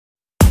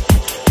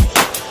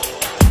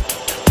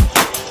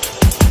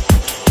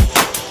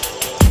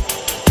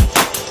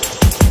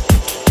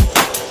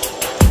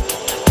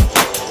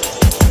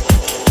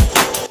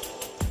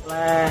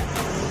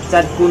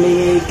sket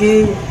kuning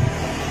iki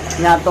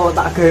nyato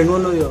tak gawe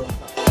ngono yo.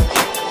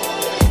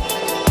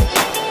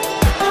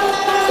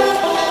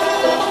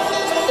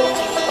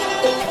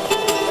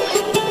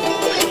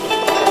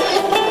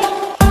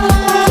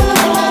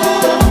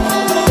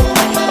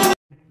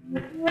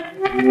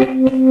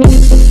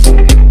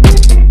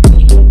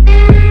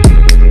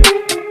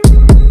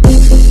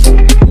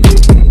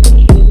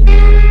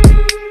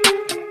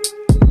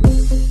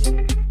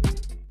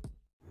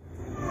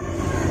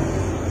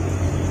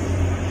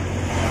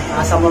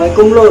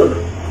 Assalamualaikum lur,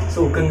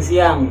 sugeng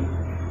siang,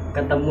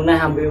 ketemu nih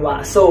ambil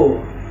wakso.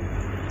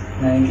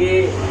 Nah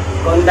ini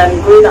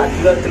kontenku tak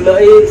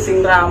delok-deloki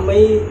sing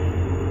rame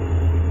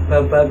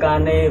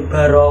babakane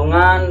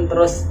barongan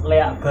terus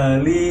leak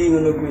Bali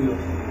ngono kuwi lho.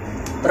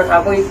 Terus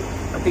aku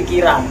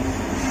kepikiran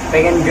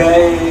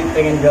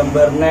pengen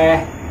gambar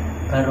neh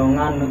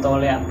barongan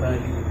utawa leak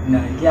Bali.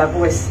 Nah iki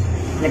aku wis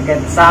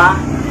nyeketsa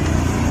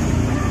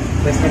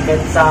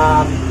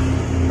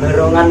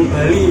barongan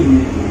Bali.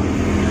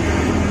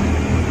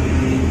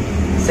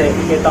 Sik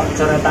ketok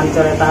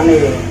coretan-coretane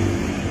ya.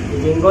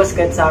 Iki engko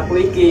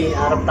sketsaku iki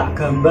arep tak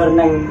gambar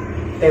neng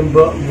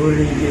tembok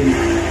mburi iki.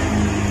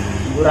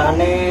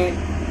 Ukurane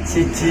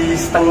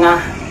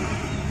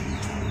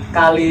 1,5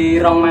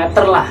 kali 2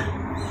 meter lah.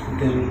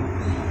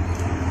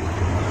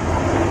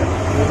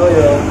 Itu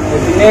ya,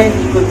 jadinya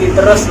ikuti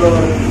terus lho.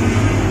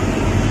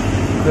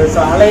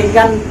 Soalnya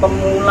kan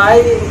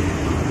pemulai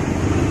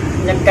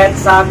nyeket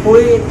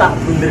sakui tak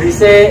bunderi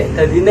sik,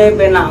 dadine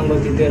penak nggo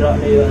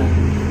diterokne ya.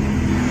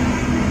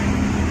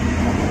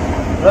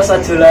 Terus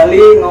aja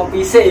lali ngopi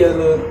sik ya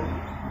lur.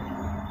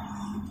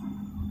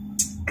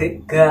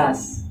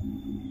 Gas.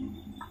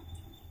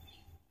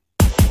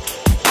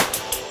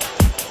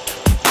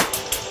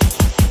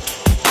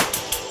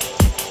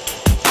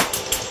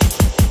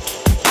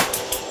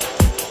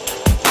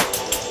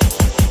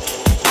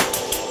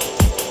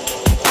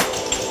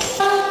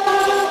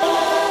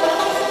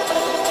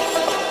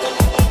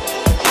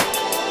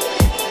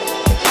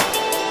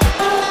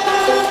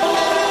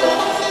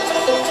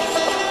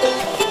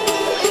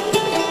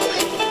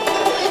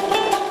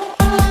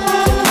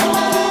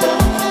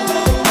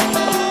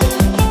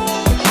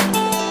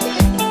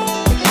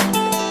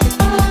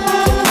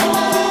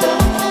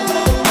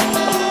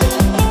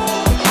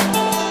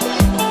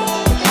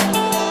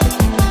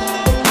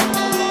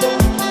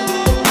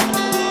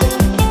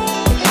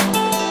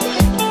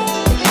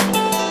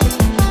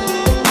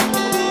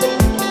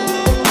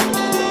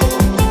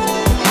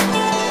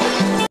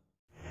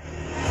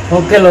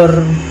 Oke lor,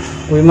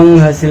 kuwi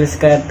menghasil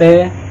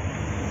skete.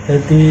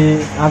 Jadi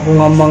aku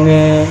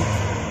ngomongnya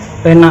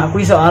penak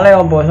kuwi soalnya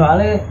apa?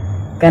 Soalnya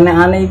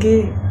kenekane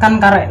iki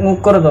kan karek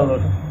ngukur to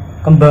lor.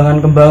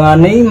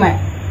 Kembangan-kembangane iki mek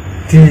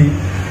di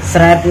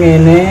sret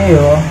ngene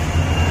yo.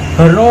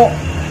 Baru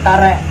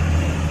karek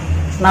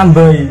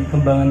nambahi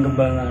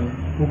kembangan-kembangan.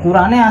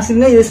 Ukurannya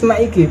aslinya ya semek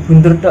iki,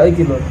 bunder tok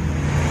iki lor.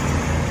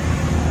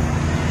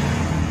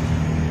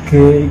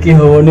 Oke, iki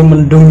hawane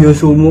mendung yo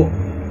sumuk.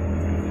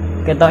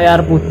 Ketok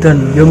arep udan,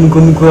 ya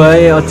muga-muga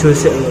ae aja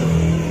sik lho.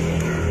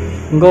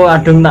 Engko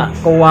adeng tak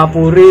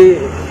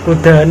kewapuri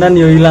kudanan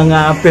ya ilang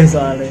kabeh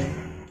soalé.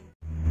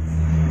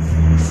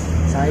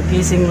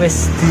 Saiki sing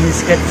wis di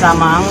sketsa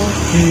mang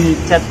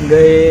dicat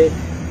gawe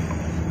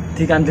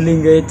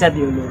dikandeli gawe cat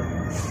ya lho.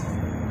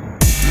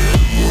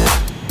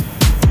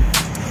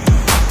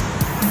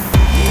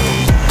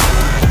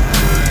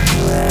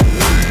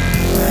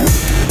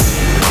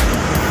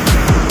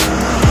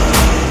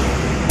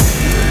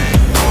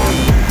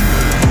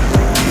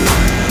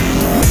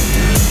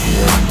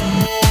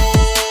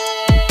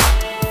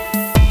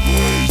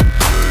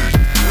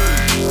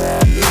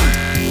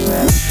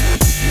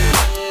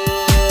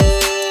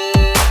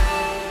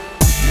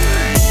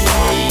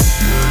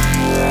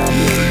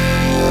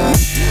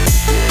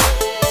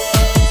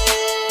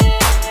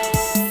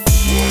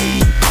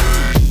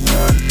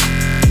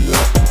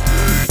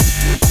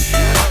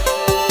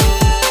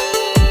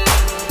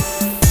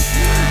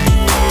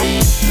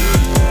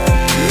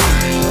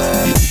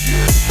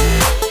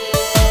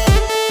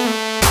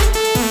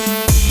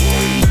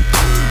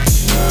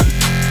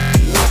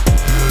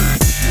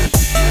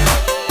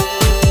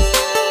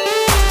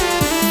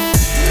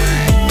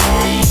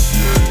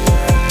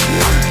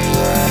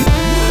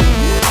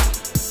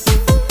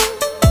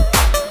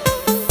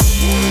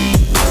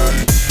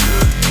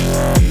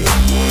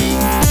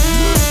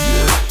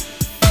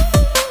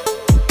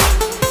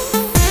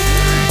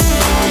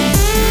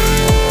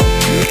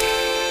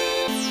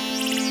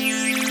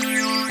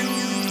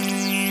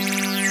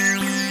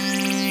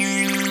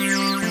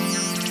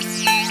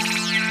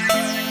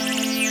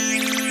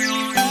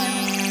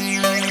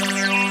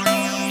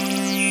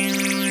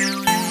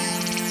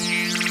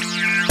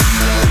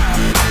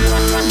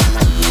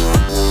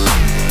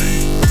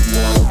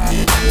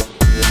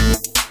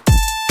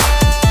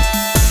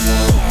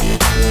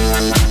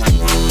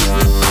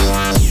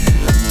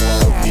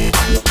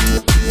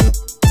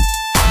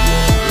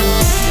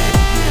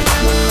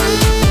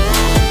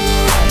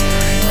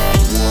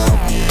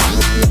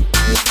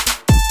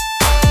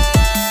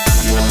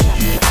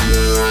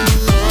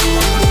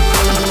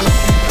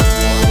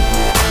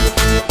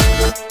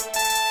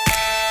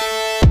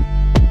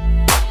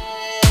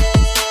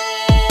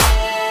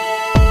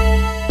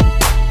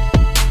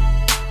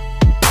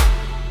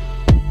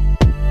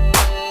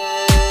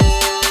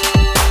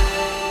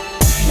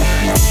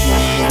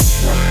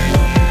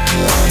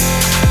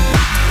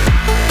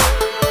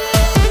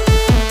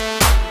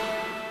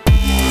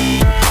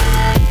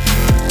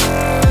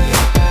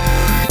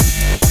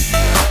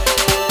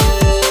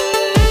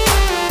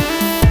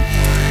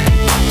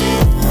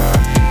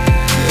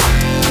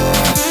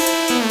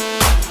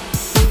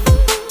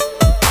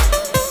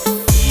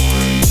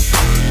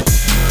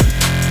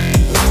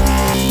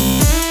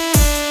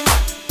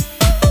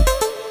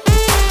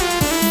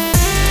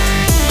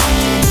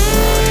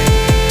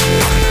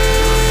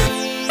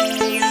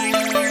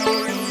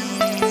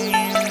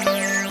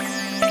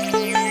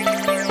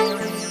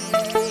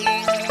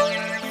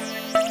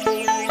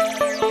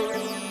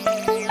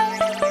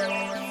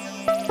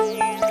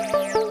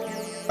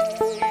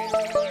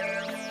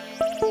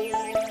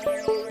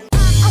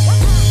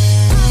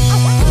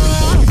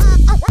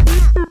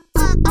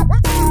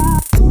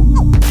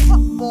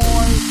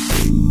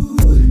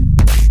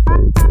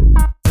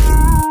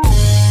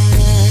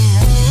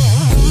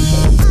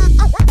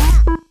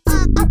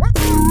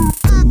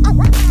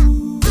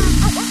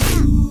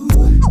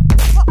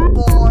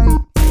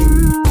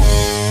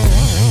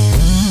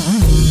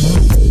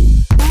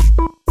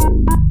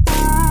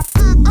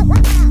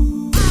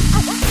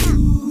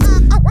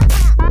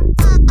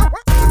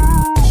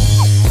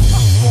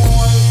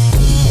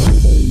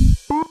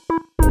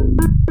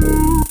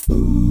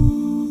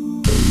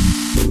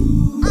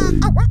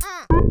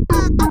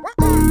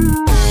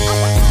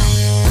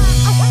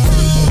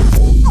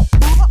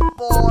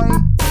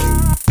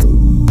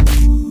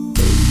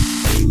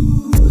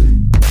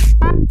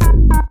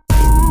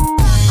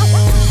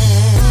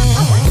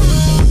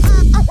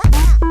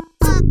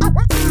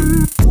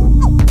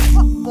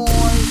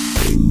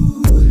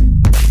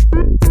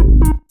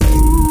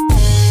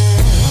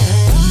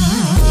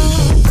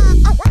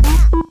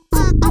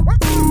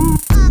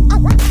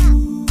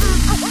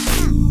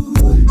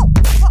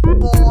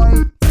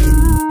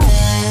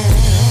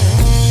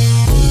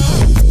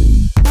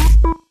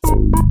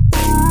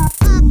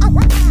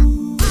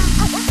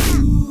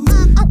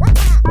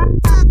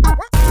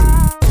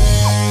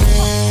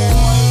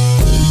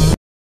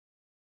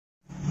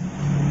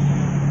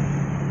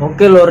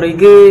 Oke lur,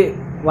 iki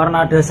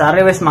warna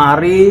dasare wis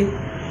mari.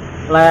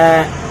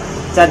 Lek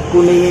cat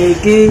kuning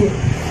iki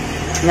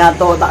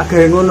nyato tak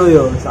gawe ngono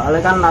ya. Soale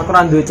kan aku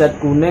ra duwe cat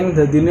kuning,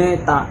 dadine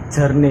tak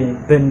jarne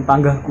ben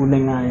panggah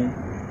kuning ae.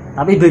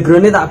 Tapi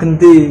background-e tak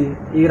genti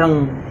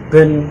ireng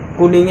ben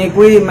kuninge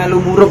kuwi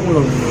melu murup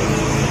ngono.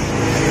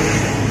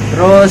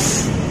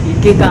 Terus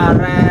iki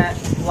karek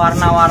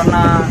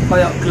warna-warna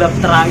koyo gelap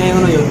terange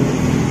ngono ya.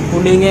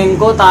 Kuninge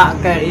engko tak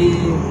kei.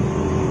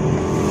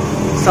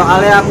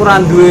 Soale aku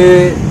ra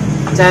duwe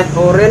cat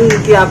oranye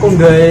iki aku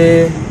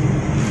gawe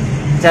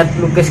cat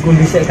lukis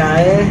gundisik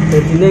kae,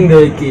 dadine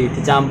nggawe iki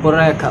dicampur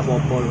ae gak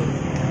apa-apa lho.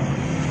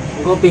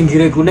 Engko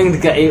pinggire kuning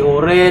digawe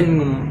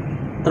oranye.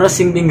 Terus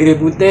sing pinggire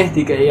putih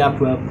digawe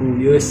abu-abu.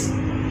 Yus.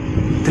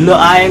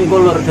 Delok ae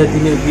engko lur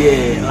dadine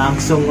piye.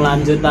 Langsung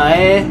lanjut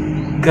ae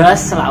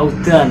gas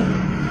laudan.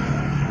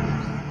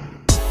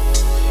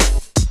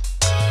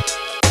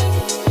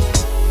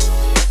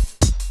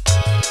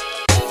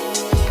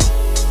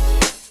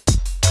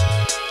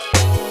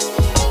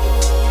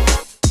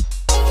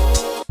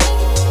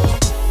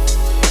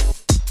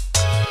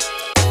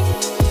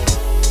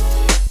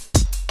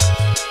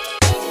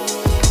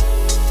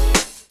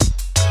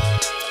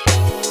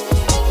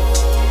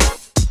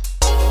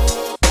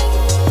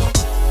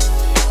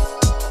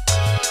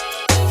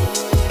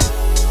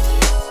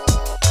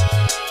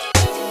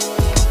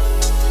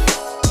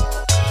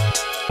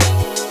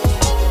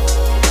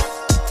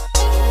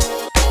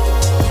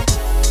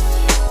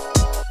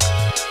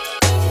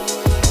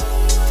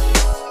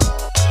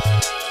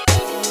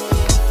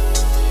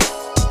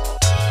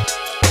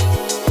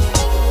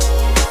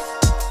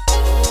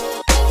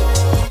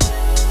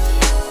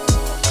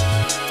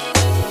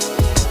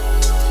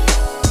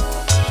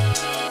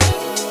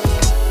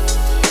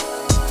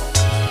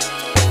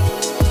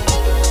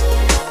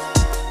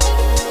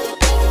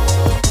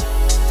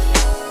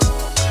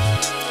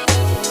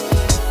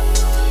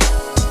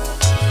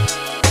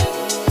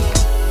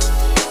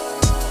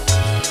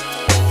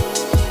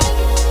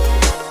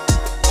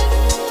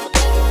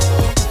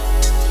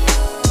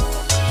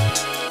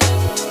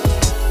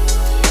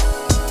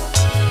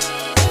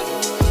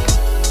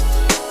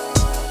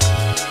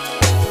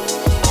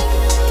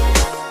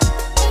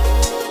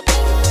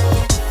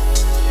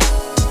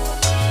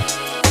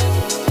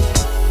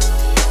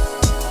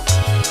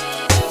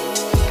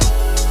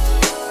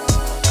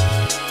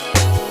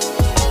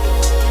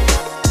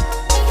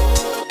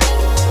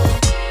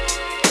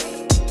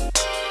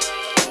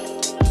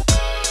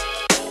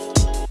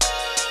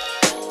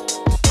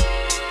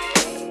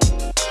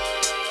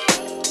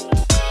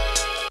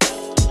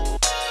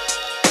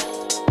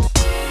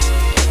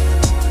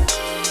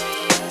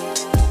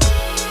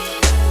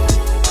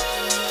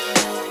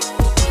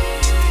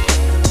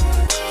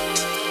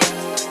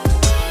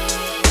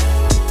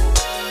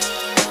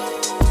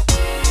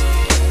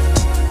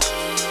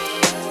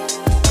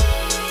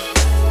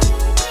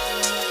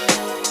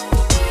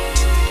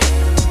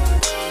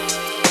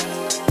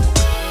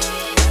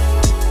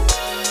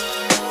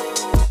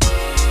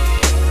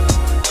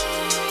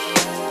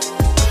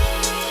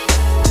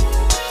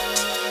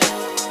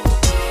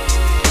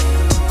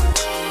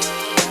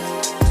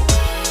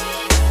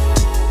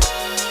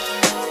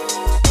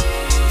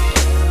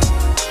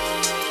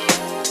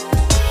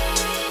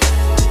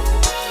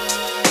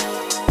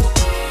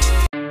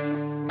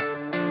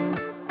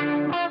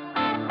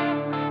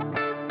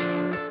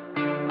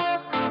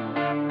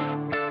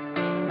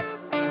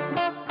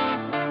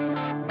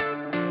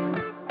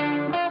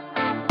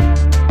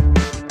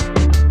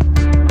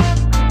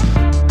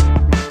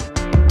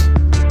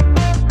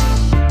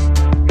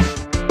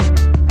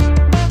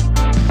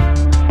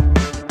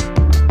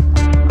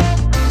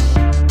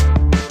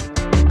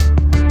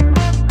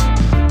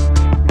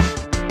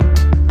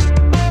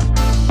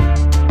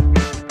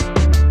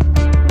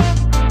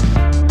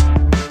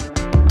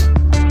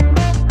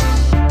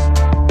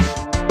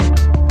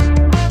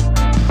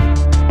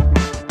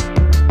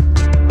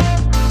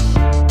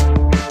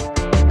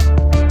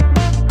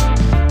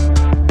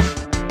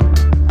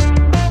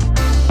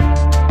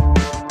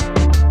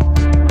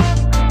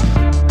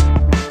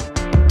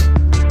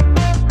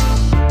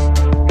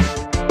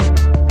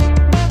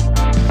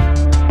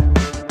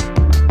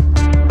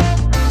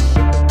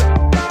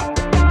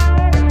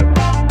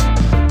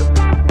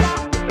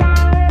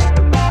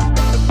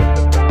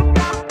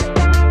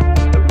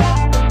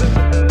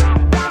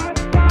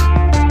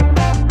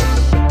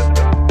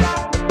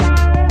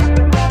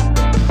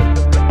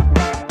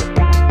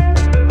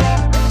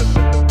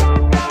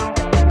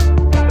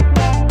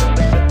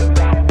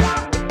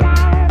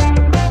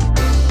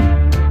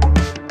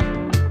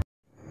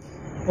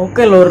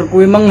 Oke lur,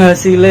 kuwi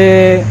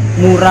menghasilé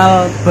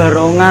mural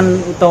barongan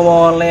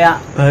utawa leak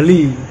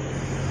Bali.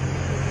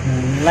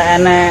 Lek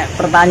enek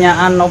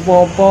pertanyaan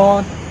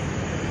opo-opo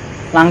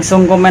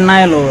langsung komen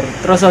ae lur.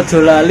 Terus aja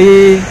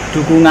lali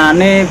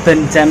dukungane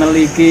ben channel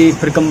iki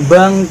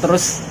berkembang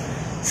terus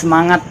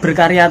semangat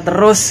berkarya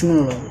terus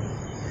ngono lho.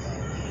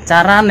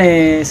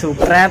 Carane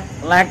subscribe,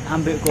 like,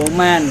 ambek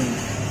komen.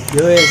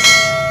 Yo wis,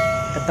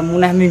 ketemu ketemu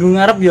neh minggu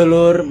ngarep ya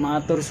lur,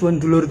 matur suwun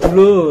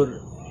dulur-dulur.